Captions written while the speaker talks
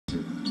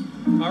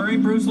All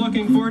right, Bruce,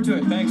 looking forward to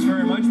it. Thanks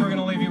very much. We're going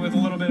to leave you with a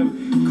little bit of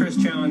Chris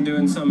Chown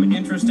doing some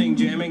interesting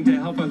jamming to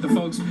help out the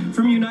folks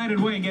from United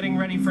Way getting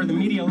ready for the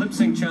Media Lip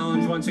Sync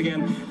Challenge once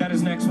again. That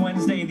is next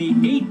Wednesday, the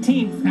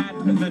 18th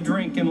at The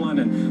Drink in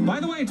London. By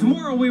the way,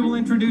 tomorrow we will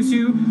introduce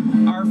you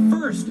our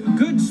first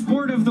Good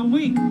Sport of the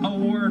Week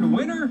award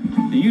winner.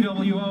 The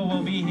UWO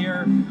will be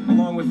here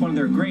along with one of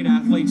their great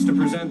athletes to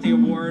present the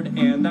award,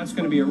 and that's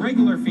going to be a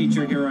regular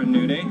feature here on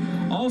New Day.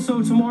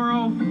 Also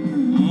tomorrow,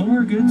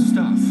 more good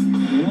stuff.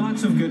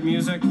 Lots of good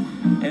music,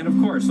 and of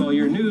course, all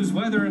your news,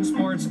 weather, and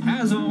sports.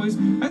 As always,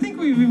 I think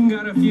we've even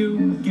got a few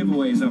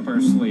giveaways up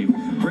our sleeve.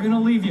 We're going to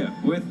leave you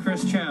with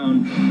Chris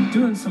Chown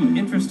doing some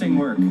interesting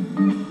work.